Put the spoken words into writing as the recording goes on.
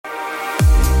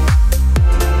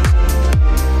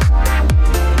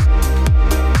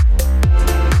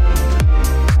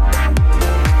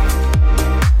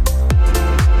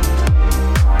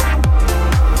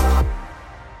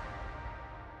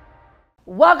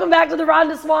Welcome back to the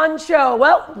Rhonda Swan Show.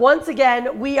 Well, once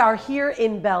again, we are here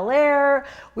in Bel Air.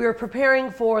 We are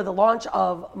preparing for the launch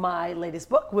of my latest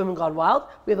book, Women Gone Wild.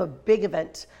 We have a big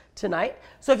event tonight.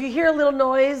 So if you hear a little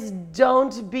noise,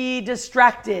 don't be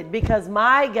distracted because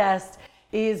my guest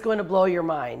is going to blow your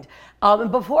mind.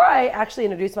 And before I actually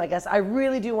introduce my guest, I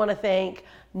really do want to thank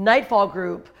Nightfall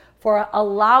Group for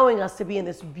allowing us to be in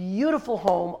this beautiful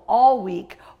home all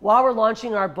week while we're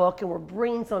launching our book, and we're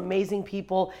bringing some amazing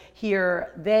people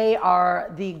here. They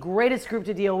are the greatest group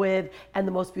to deal with and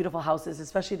the most beautiful houses,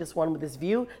 especially this one with this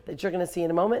view that you're gonna see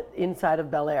in a moment inside of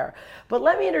Bel Air. But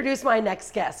let me introduce my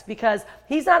next guest because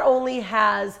he's not only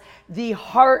has the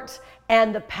heart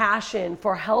and the passion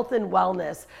for health and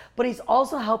wellness, but he's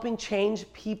also helping change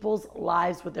people's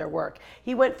lives with their work.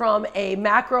 He went from a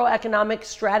macroeconomic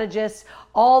strategist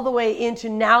all the way into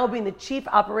now being the chief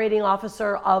operating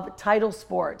officer of TIDL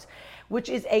Sport, which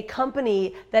is a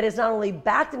company that is not only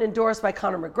backed and endorsed by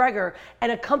Conor McGregor,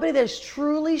 and a company that is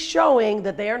truly showing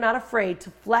that they are not afraid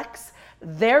to flex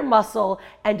their muscle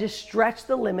and to stretch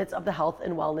the limits of the health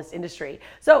and wellness industry.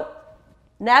 So,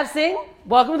 Nav Singh,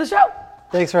 welcome to the show.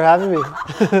 Thanks for having me.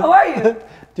 How are you?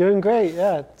 Doing great,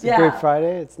 yeah. It's a great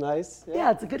Friday, it's nice. Yeah,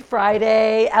 it's a good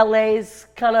Friday. LA's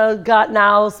kind of got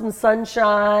now some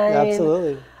sunshine.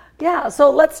 Absolutely. Yeah, so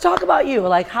let's talk about you.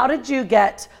 Like, how did you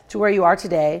get to where you are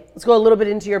today? Let's go a little bit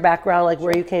into your background, like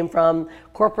where you came from,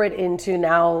 corporate into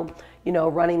now, you know,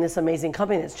 running this amazing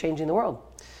company that's changing the world.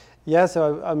 Yeah,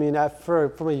 so I mean,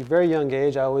 from a very young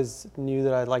age, I always knew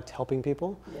that I liked helping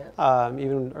people. Yeah.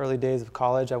 Even in early days of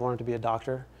college, I wanted to be a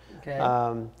doctor. Okay.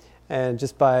 And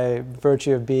just by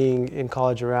virtue of being in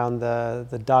college around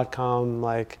the dot-com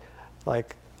like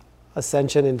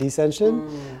ascension and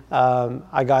descension,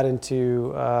 I got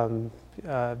into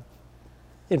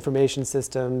information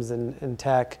systems and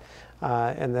tech,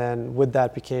 and then with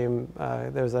that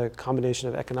there was a combination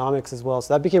of economics as well.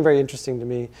 So that became very interesting to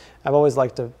me. I've always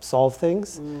liked to solve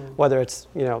things, whether it's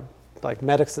like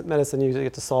medicine, you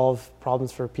get to solve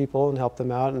problems for people and help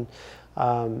them out,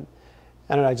 and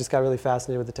I don't know, I just got really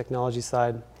fascinated with the technology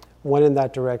side, went in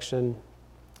that direction,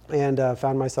 and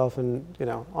found myself on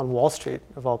Wall Street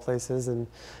of all places. And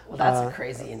well, that's a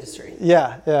crazy industry.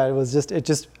 Yeah, it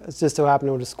just so happened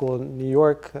to go to school in New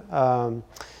York,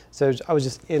 so I was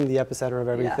just in the epicenter of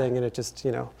everything, and it just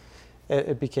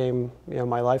it became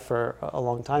my life for a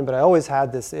long time. But I always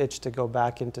had this itch to go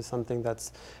back into something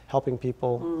that's helping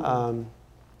people,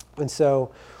 and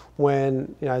so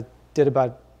when I did about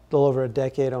a little over a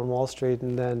decade on Wall Street,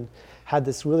 and then had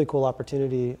this really cool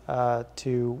opportunity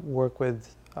to work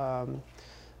with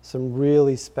some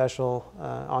really special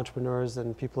entrepreneurs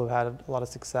and people who've had a lot of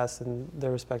success in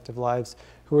their respective lives,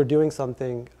 who are doing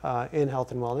something in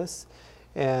health and wellness,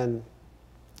 and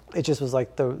it just was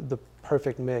like the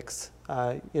perfect mix.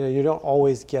 You don't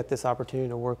always get this opportunity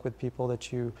to work with people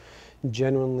that you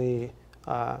genuinely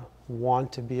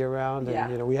want to be around,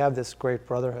 and we have this great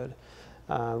brotherhood.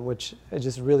 Which is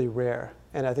just really rare,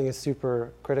 and I think it's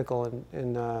super critical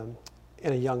in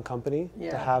a young company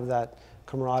to have that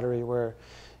camaraderie where,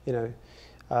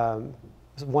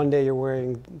 one day you're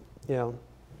wearing,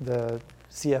 the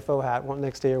CFO hat,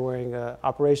 next day you're wearing a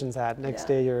operations hat, next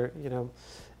day you're,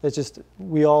 it's just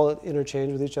we all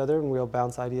interchange with each other and we all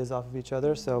bounce ideas off of each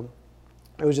other. So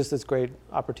it was just this great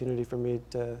opportunity for me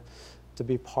to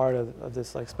be part of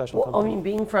this like special company. I mean,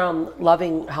 being from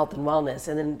loving health and wellness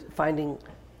and then finding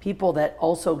people that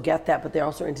also get that, but they're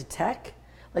also into tech,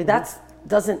 like that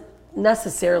doesn't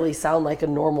necessarily sound like a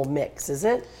normal mix, is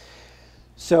it?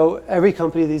 So every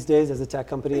company these days has a tech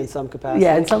company in some capacity.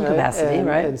 Yeah, in some capacity,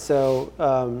 right? And so,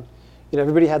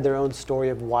 everybody had their own story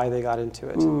of why they got into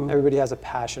it. Everybody has a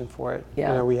passion for it.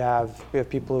 Yeah. We have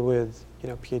people with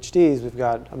PhDs. We've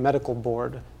got a medical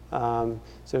board.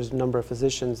 So there's a number of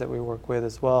physicians that we work with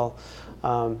as well.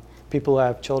 People who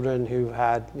have children who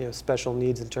had special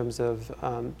needs in terms of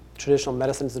traditional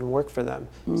medicines didn't work for them,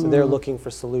 so they're looking for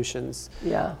solutions.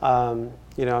 Yeah.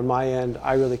 On my end,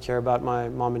 I really care about my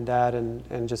mom and dad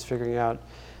and just figuring out,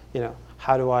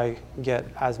 how do I get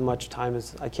as much time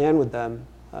as I can with them,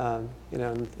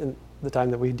 in the time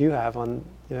that we do have on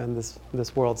in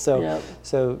this world. So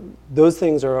so those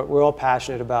things we're all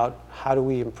passionate about. How do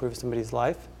we improve somebody's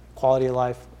life, quality of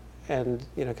life, and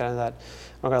kind of that,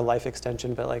 not a life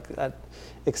extension, but like that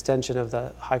extension of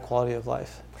the high quality of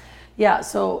life. Yeah.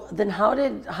 So then, how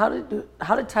did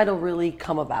TIDL really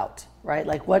come about? Right.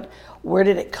 Like, where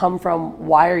did it come from?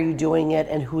 Why are you doing it?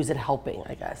 And who's it helping?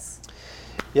 I guess.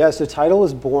 Yeah. So TIDL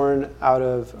was born out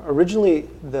of, originally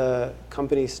the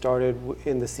company started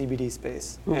in the CBD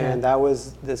space, and that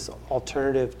was this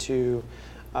alternative to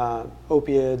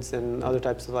opiates and other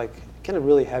types of like kind of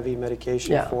really heavy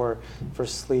medication Yeah. for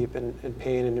sleep and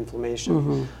pain and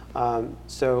inflammation.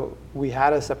 So we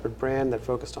had a separate brand that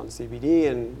focused on CBD,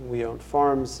 and we owned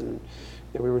farms, and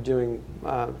we were doing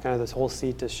kind of this whole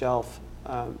seed to shelf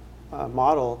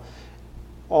model,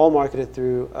 all marketed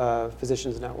through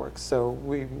physicians networks. So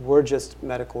we were just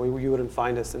medical. You wouldn't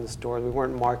find us in the stores. We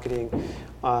weren't marketing,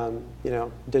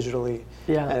 digitally.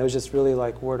 Yeah. And it was just really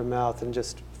like word of mouth and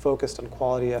just focused on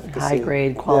quality, efficacy. High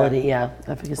grade quality,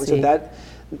 efficacy. So that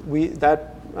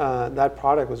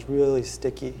product was really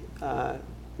sticky.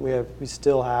 We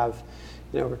still have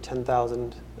over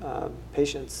 10,000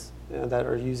 patients that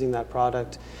are using that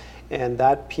product, and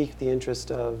that piqued the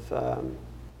interest of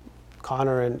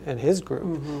Connor and his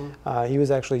group. He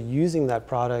was actually using that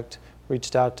product,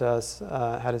 reached out to us,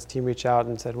 had his team reach out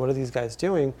and said, what are these guys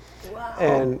doing? Wow.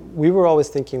 And we were always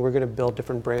thinking we're going to build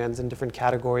different brands in different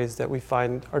categories that we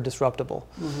find are disruptible.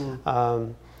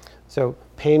 So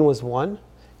pain was one,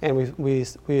 and we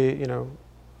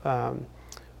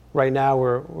right now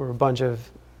we're a bunch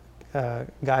of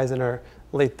guys in our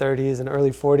late 30s and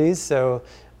early 40s, so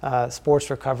sports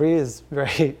recovery is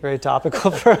very, very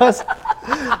topical for us.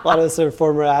 A lot of us are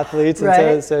former athletes, and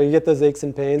Right. so you get those aches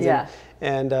and pains. Yeah.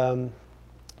 And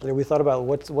we thought about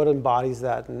what embodies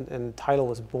that, and TIDL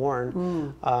was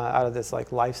born out of this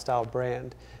like lifestyle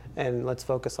brand. And let's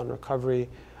focus on recovery.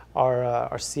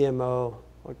 Our CMO,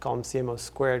 we call him CMO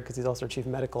squared because he's also our chief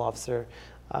medical officer.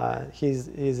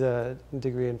 He's a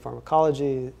degree in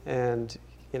pharmacology, and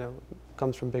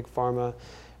comes from big pharma,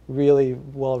 really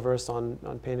well versed on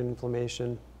pain and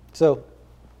inflammation. So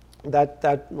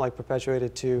that like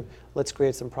perpetuated to, let's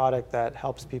create some product that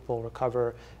helps people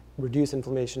recover, reduce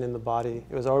inflammation in the body.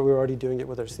 We were already doing it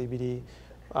with our CBD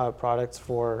products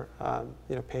for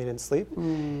pain and sleep.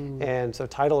 And so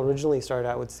TIDL originally started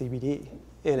out with CBD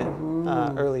in it,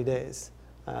 early days.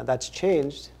 That's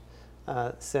changed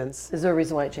since. Is there a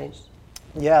reason why it changed?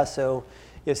 Yeah, so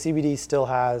CBD still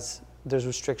has, there's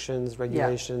restrictions,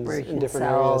 regulations in different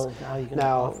areas.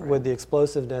 Now with the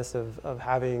explosiveness of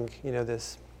having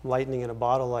this lightning in a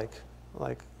bottle like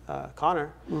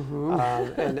Connor,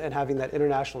 and having that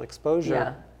international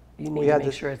exposure, you need to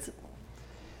make sure it's.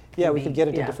 We could get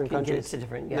into different countries.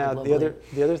 Now globally.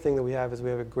 the other thing that we have is we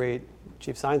have a great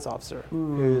chief science officer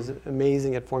who's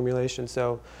amazing at formulation.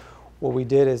 So what we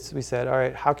did is we said, all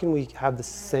right, how can we have the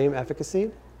same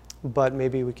efficacy, but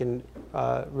maybe we can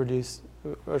reduce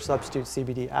or substitute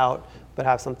CBD out, but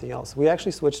have something else. We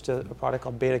actually switched to a product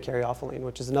called beta-caryophyllene,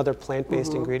 which is another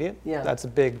plant-based ingredient. That's a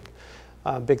big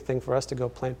thing for us to go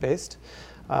plant-based.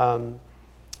 A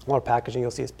lot of packaging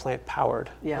you'll see is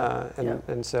plant-powered.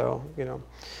 And so,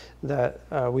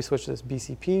 that we switched to this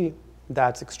BCP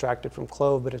that's extracted from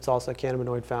clove, but it's also a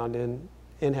cannabinoid found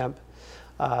in hemp.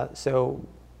 So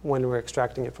when we're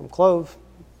extracting it from clove,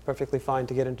 perfectly fine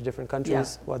to get into different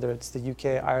countries, whether it's the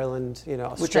UK, Ireland,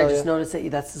 Australia. Which I just noticed that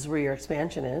that's where your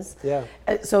expansion is. Yeah.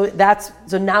 So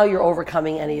now you're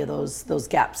overcoming any of those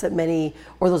gaps that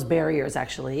those barriers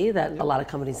actually that a lot of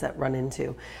companies that run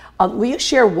into. Will you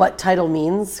share what TIDL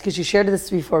means? Because you shared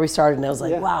this before we started, and I was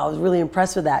like, wow, I was really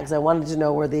impressed with that because I wanted to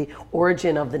know where the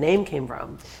origin of the name came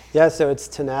from. Yeah, so it's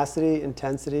tenacity,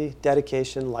 intensity,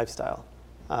 dedication, lifestyle.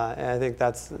 And I think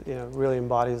that's really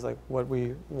embodies like what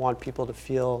we want people to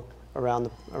feel around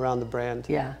the brand.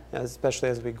 Yeah. Especially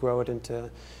as we grow it into,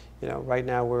 right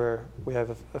now we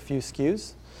have a few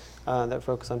SKUs that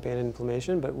focus on pain and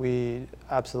inflammation, but we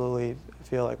absolutely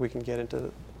feel like we can get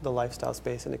into the lifestyle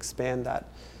space and expand that,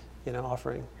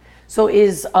 offering. So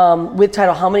is with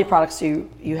TIDL, how many products do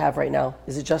you have right now?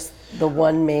 Is it just the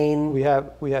one main? We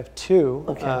have two.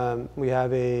 Okay. We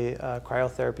have a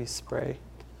cryotherapy spray.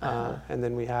 And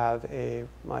then we have a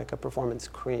performance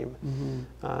cream,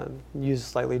 used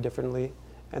slightly differently,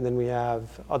 and then we have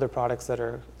other products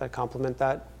that complement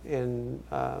that in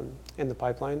the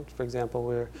pipeline. For example,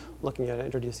 we're looking at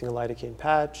introducing a lidocaine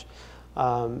patch,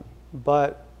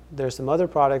 but there's some other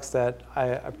products that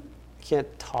I can't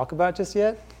talk about just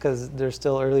yet because they're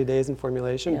still early days in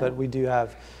formulation. But we do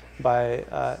have,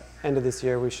 by end of this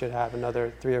year, we should have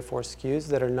another 3 or 4 SKUs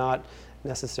that are not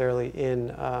necessarily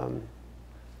in.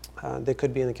 They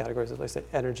could be in the categories of, like, say,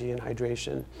 energy and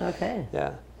hydration. Okay.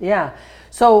 Yeah. Yeah.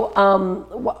 So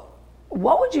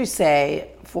what would you say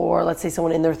for, let's say,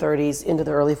 someone in their 30s into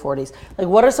their early 40s? Like,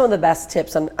 what are some of the best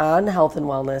tips on health and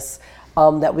wellness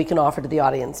that we can offer to the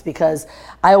audience? Because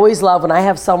I always love when I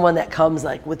have someone that comes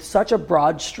like with such a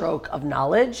broad stroke of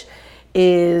knowledge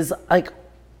is like,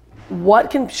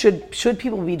 what should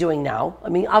people be doing now? I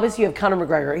mean, obviously you have Conor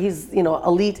McGregor, he's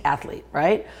elite athlete,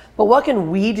 right? But what can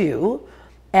we do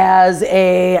as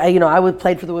I would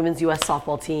played for the women's U.S.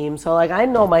 softball team, so like I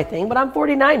know my thing. But I'm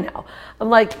 49 now. I'm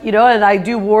like, and I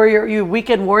do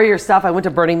weekend warrior stuff. I went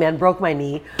to Burning Man, broke my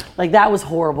knee. Like that was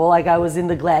horrible. Like I was in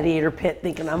the gladiator pit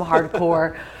thinking I'm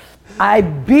hardcore. I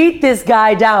beat this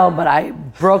guy down, but I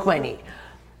broke my knee,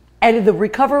 and the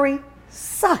recovery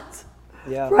sucked.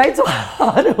 Yeah. Right. So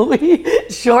how do we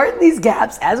shorten these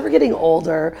gaps as we're getting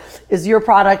older? Is your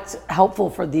product helpful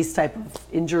for these type of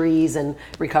injuries and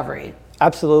recovery?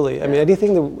 Absolutely. I mean,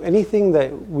 anything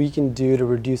that we can do to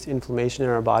reduce inflammation in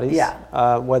our bodies,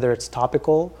 whether it's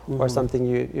topical or something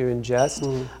you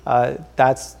ingest, I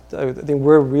think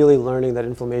we're really learning that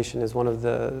inflammation is one of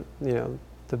the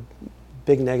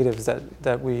big negatives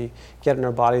that we get in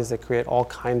our bodies that create all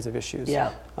kinds of issues.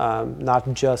 Yeah.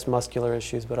 Not just muscular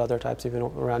issues, but other types even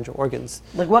around your organs.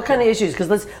 Like what kind of issues?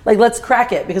 Because let's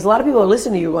crack it. Because a lot of people are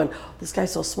listening to you going, "This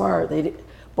guy's so smart."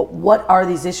 But what are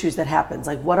these issues that happens?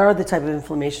 Like what are the type of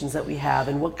inflammations that we have,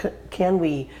 and what can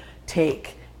we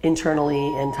take internally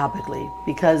and topically?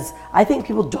 Because I think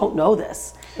people don't know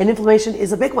this, and inflammation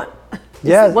is a big one.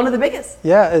 It's one of the biggest.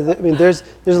 Yeah, I mean, there's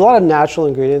a lot of natural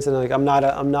ingredients, and like I'm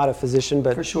not a physician,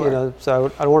 but for sure. So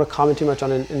I don't want to comment too much on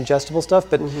ingestible stuff.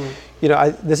 But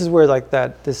this is where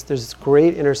there's this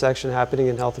great intersection happening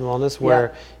in health and wellness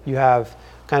where you have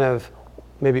kind of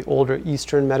maybe older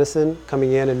Eastern medicine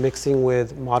coming in and mixing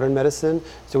with modern medicine.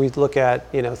 So we look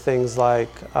at things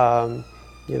like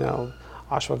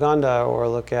ashwagandha, or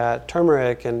look at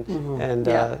turmeric and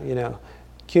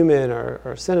cumin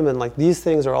or cinnamon. Like these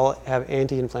things all have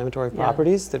anti-inflammatory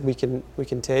properties that we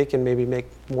can take and maybe make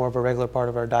more of a regular part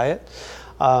of our diet.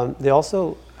 They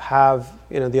also have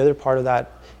the other part of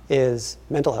that is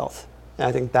mental health, and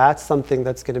I think that's something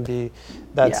that's going to be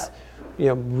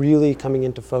really coming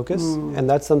into focus, and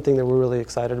that's something that we're really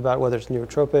excited about, whether it's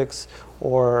nootropics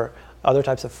or other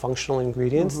types of functional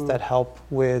ingredients that help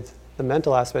with the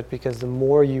mental aspect, because the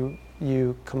more you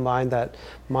combine that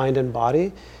mind and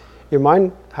body, your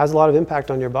mind has a lot of impact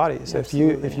on your body. So if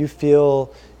you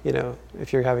feel,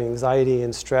 if you're having anxiety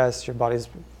and stress, your body's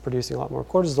producing a lot more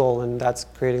cortisol, and that's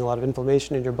creating a lot of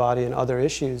inflammation in your body and other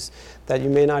issues that you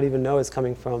may not even know is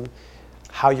coming from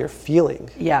how you're feeling.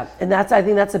 Yeah, and I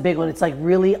think that's a big one. It's like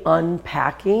really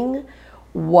unpacking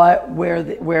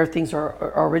where things are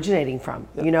originating from.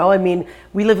 Yep. I mean,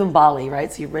 we live in Bali,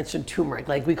 right? So you mentioned turmeric,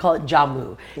 like we call it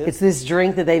jamu. Yep. It's this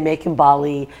drink that they make in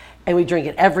Bali, and we drink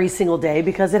it every single day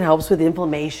because it helps with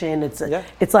inflammation.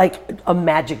 It's like a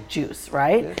magic juice,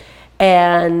 right? Yep.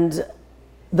 And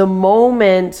the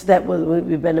moment that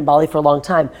we've been in Bali for a long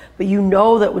time, but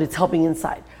that it's helping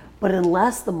inside. But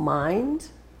unless the mind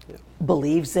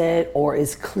believes it or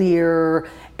is clear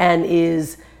and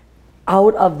is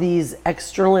out of these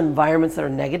external environments that are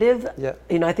negative,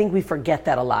 I think we forget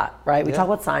that a lot, right? We talk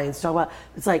about science,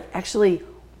 it's like, actually,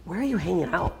 where are you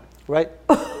hanging out? Right.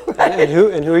 Right? And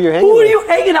who are you hanging with? Who are you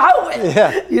hanging out with?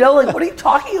 Yeah. Like what are you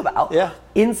talking about? Yeah.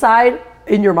 Inside,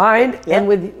 in your mind, and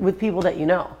with people that you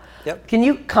know. Yep. Can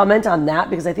you comment on that?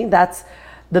 Because I think that's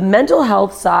the mental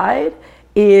health side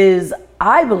is,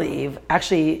 I believe,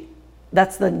 actually,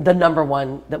 that's the number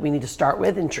one that we need to start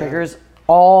with, and triggers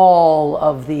all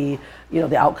of the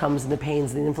the outcomes and the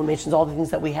pains and the inflammations, all the things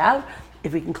that we have.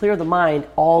 If we can clear the mind,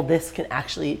 all this can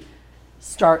actually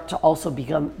start to also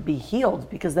be healed,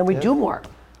 because then we do more.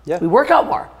 Yeah. We work out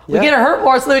more. We get hurt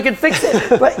more so that we can fix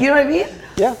it. But you know what I mean?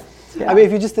 Yeah. I mean,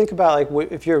 if you just think about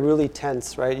if you're really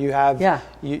tense, right?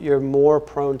 You're more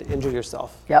prone to injure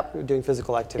yourself. Yep. Doing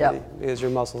physical activity because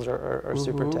your muscles are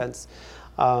super tense.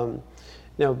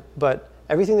 But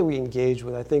everything that we engage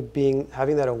with, I think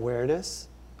having that awareness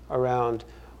around,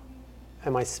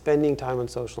 am I spending time on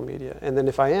social media? And then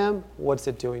if I am, what's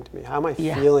it doing to me? How am I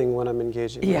feeling when I'm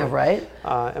engaging? Yeah, right.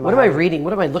 What am I reading?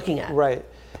 What am I looking at? Right.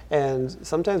 And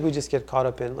sometimes we just get caught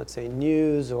up in, let's say,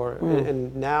 news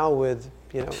and now with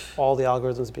all the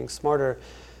algorithms being smarter,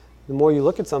 the more you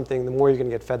look at something, the more you're going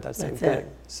to get fed that same thing.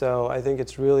 So I think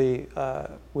it's really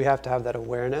we have to have that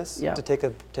awareness to take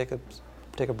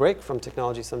a break from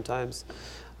technology sometimes.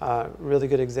 Really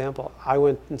good example. I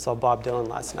went and saw Bob Dylan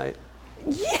last night.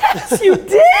 Yes, you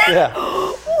did? Yeah.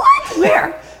 What?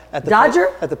 Where? At the Dodger?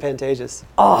 At the Pantages.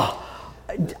 Oh,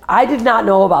 I did not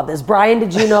know about this. Brian,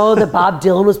 did you know that Bob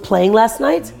Dylan was playing last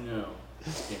night? No.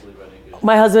 Can't believe I didn't get it.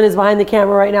 My husband is behind the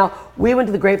camera right now. We went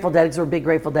to the Grateful Dead because we're big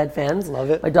Grateful Dead fans. Love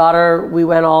it. My daughter, we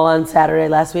went all on Saturday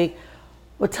last week.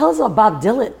 Well, tell us about Bob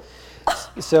Dylan.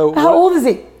 So How old is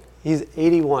he? He's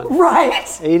 81.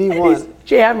 Right. 81. And he's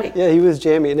jamming. Yeah, he was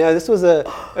jamming. Now it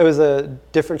was a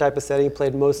different type of setting. He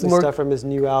played mostly stuff from his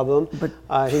new album. But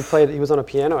he was on a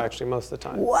piano actually most of the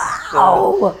time.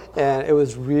 Wow. And it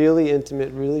was really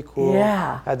intimate, really cool.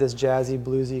 Yeah. Had this jazzy,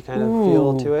 bluesy kind of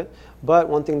feel to it. But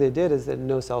one thing they did is that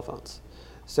no cell phones.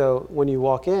 So when you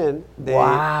walk in, they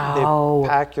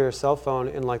pack your cell phone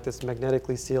in like this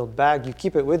magnetically sealed bag. You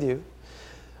keep it with you,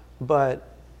 but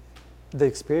the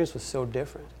experience was so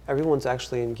different. Everyone's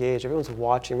actually engaged. Everyone's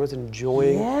watching. Everyone's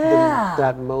enjoying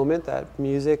that moment, that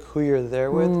music, who you're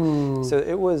there with. So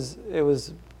it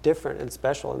was different and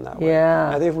special in that way. Yeah.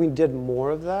 I think if we did more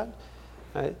of that,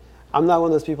 I'm not one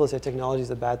of those people that say technology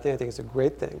is a bad thing. I think it's a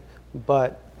great thing,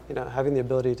 but having the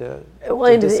ability to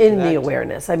in the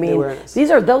awareness. I mean,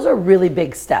 those are really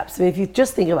big steps. I mean, if you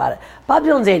just think about it, Bob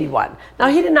Dylan's 81. Now,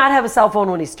 he did not have a cell phone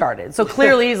when he started, so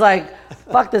clearly he's like,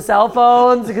 fuck the cell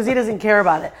phones, because he doesn't care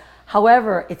about it.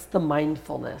 However, it's the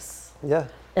mindfulness. Yeah.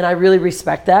 And I really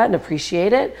respect that and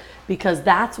appreciate it, because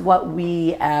that's what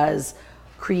we as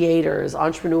creators,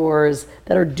 entrepreneurs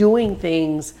that are doing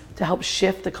things to help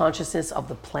shift the consciousness of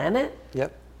the planet.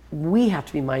 Yep. We have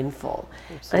to be mindful.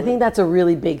 Absolutely. I think that's a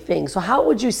really big thing. So how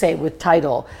would you say with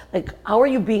TIDL, like how are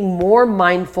you being more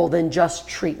mindful than just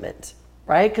treatment,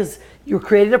 right? Because you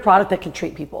created a product that can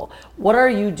treat people. What are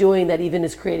you doing that even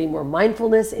is creating more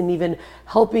mindfulness and even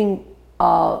helping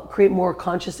create more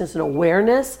consciousness and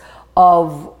awareness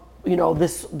of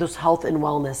this health and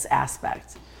wellness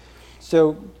aspect?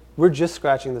 So we're just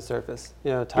scratching the surface.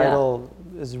 TIDL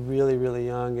is really, really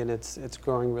young and it's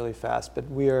growing really fast. But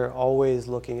we are always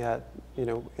looking at, we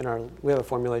have a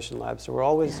formulation lab, so we're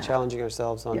always challenging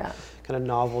ourselves on kind of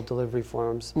novel delivery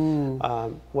forms.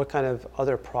 What kind of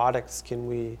other products can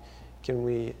we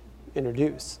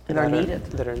introduce that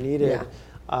are needed?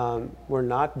 Yeah. We're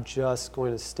not just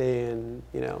going to stay in,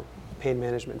 pain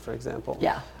management, for example.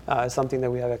 Yeah. It's something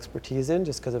that we have expertise in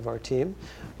just because of our team.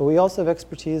 But we also have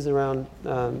expertise around,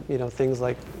 things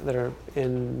like that are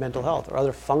in mental health or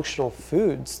other functional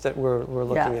foods that we're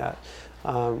looking at.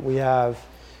 We're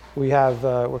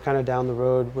kind of down the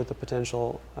road with a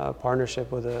potential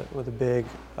partnership with a big,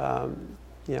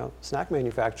 snack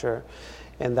manufacturer,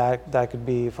 and that could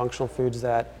be functional foods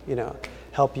that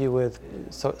help you with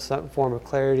some form of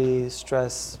clarity,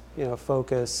 stress,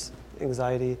 focus,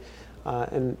 anxiety.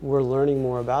 And we're learning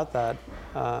more about that,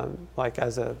 like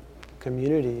as a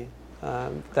community,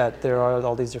 that there are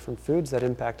all these different foods that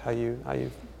impact how you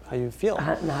feel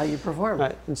and how you perform.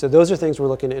 Right, and so those are things we're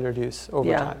looking to introduce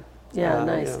over time. Yeah,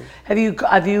 nice.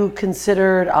 Have you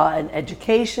considered an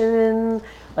education?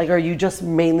 Like, are you just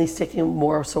mainly sticking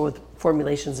more so with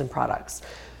formulations and products?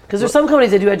 Because there's some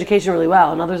companies that do education really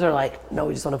well, and others are like, no,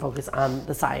 we just want to focus on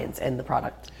the science and the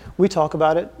product. We talk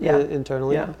about it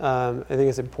internally. Yeah. I think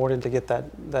it's important to get that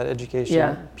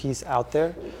education piece out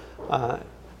there.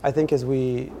 I think as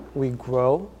we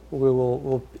grow,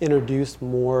 we'll introduce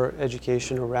more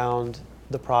education around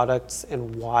the products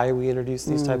and why we introduce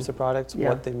these types of products,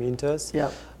 what they mean to us.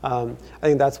 Yeah. I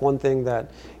think that's one thing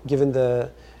that, given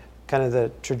the kind of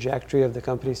the trajectory of the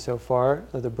company so far,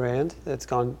 of the brand, it's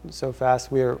gone so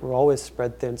fast. We're always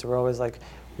spread thin, so we're always like,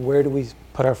 where do we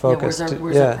put our focus?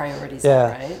 Where's our priorities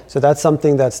at, right? So that's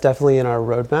something that's definitely in our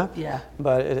roadmap. Yeah.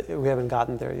 But we haven't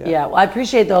gotten there yet. Yeah. Well, I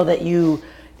appreciate though that you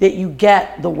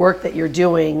get the work that you're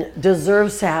doing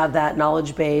deserves to have that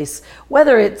knowledge base,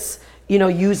 whether it's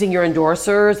using your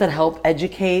endorsers that help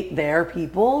educate their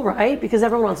people, right? Because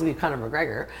everyone wants to be Conor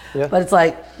McGregor, but it's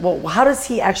like, well, how does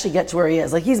he actually get to where he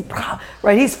is? Like he's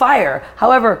fire.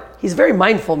 However, he's a very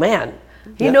mindful man.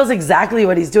 He knows exactly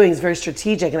what he's doing. He's very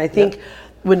strategic, and I think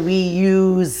when we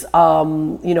use,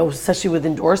 especially with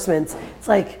endorsements, it's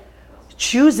like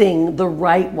choosing the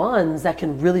right ones that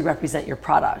can really represent your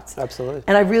product. Absolutely.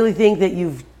 And I really think that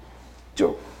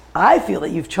I feel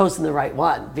that you've chosen the right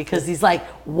one, because he's like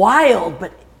wild,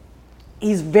 but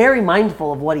he's very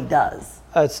mindful of what he does.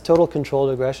 It's total controlled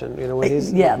aggression. When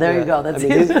he's you go. That's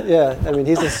he's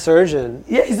a surgeon.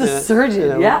 Yeah, he's a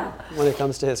surgeon. When it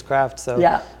comes to his craft. So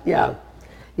yeah.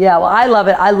 Well, I love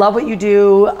it. I love what you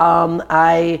do.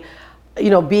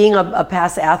 Being a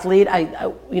past athlete,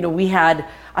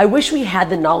 I wish we had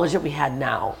the knowledge that we had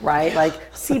now, right?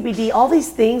 Like CBD, all these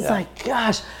things. Like,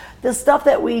 gosh, the stuff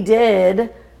that we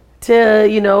did to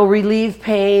relieve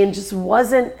pain just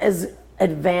wasn't as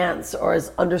advanced or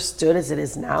as understood as it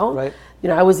is now. Right.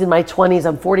 I was in my 20s.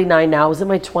 I'm 49 now. I was in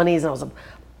my 20s and I was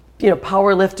a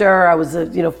power lifter. I was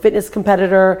a fitness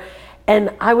competitor,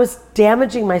 and I was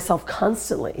damaging myself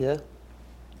constantly. Yeah.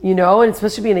 you know, and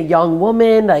especially being a young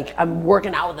woman, like I'm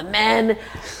working out with the men,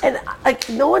 and like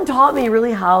no one taught me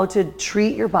really how to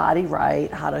treat your body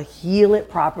right, how to heal it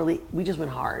properly. We just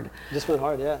went hard. Just went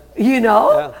hard, yeah. You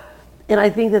know? Yeah. And I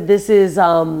think that this is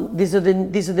these are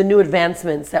the new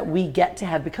advancements that we get to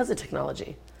have because of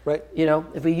technology. Right. You know,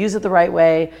 if we use it the right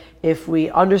way, if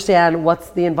we understand what's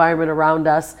the environment around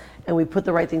us, and we put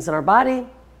the right things in our body,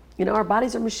 you know, our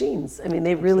bodies are machines. I mean,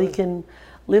 they really can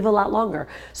live a lot longer.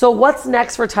 So what's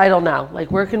next for TIDL now?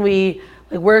 Like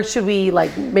where should we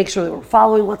like make sure that we're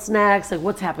following what's next? Like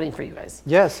what's happening for you guys?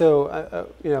 Yeah, so,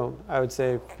 you know, I would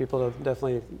say people to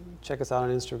definitely check us out on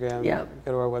Instagram,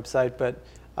 go to our website, but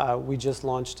we just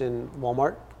launched in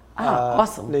Walmart.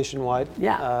 Awesome. Nationwide.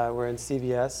 Yeah. We're in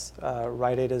CVS.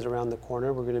 Rite Aid is around the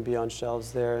corner. We're going to be on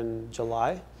shelves there in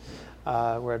July.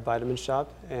 We're at Vitamin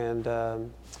Shop, and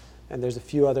there's a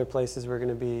few other places we're going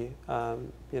to be,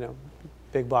 you know,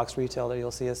 big box retail that you'll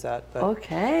see us at.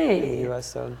 But in the U.S.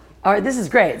 So. All right, this is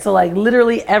great. So like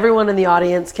literally everyone in the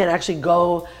audience can actually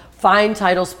go find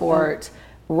TIDL Sport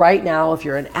right now if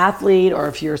you're an athlete or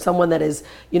if you're someone that is,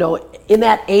 you know, in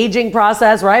that aging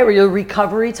process, right, where your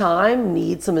recovery time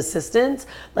needs some assistance.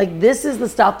 Like this is the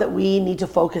stuff that we need to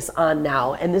focus on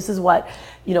now. And this is what,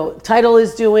 you know, TIDL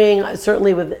is doing,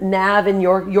 certainly with Nav and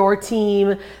your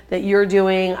team that you're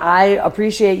doing. I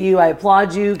appreciate you. I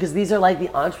applaud you because these are like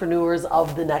the entrepreneurs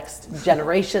of the next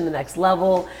generation, the next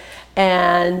level.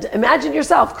 And imagine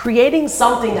yourself creating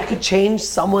something that could change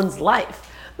someone's life.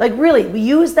 Like really, we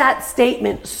use that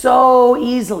statement so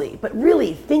easily, but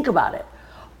really think about it.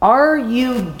 Are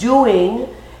you doing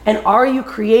and are you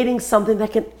creating something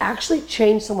that can actually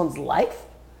change someone's life?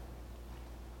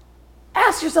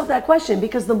 Ask yourself that question,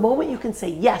 because the moment you can say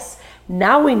yes,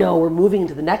 now we know we're moving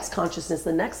into the next consciousness,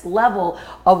 the next level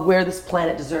of where this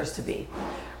planet deserves to be,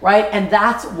 right? And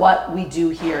that's what we do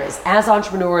here is as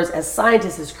entrepreneurs, as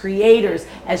scientists, as creators,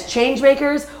 as change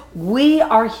makers, we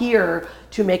are here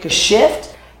to make a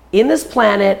shift in this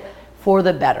planet for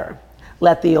the better.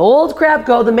 Let the old crap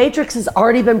go. The matrix has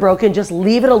already been broken. Just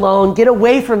leave it alone. Get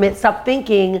away from it. Stop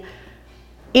thinking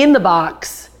in the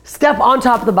box. Step on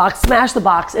top of the box, smash the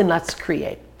box, and let's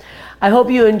create. I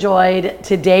hope you enjoyed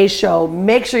today's show.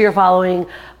 Make sure you're following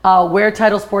where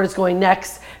TIDL Sport is going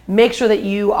next. Make sure that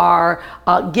you are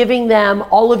giving them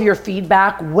all of your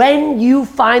feedback. When you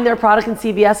find their product in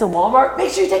CVS and Walmart,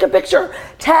 make sure you take a picture.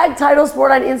 Tag TIDL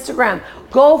Sport on Instagram.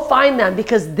 Go find them,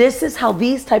 because this is how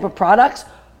these type of products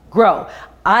grow.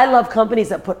 I love companies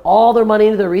that put all their money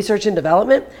into the research and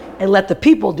development and let the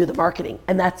people do the marketing,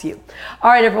 and that's you.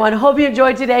 All right, everyone, hope you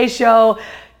enjoyed today's show.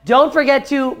 Don't forget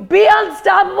to be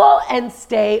unstoppable and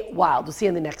stay wild. We'll see you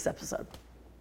in the next episode.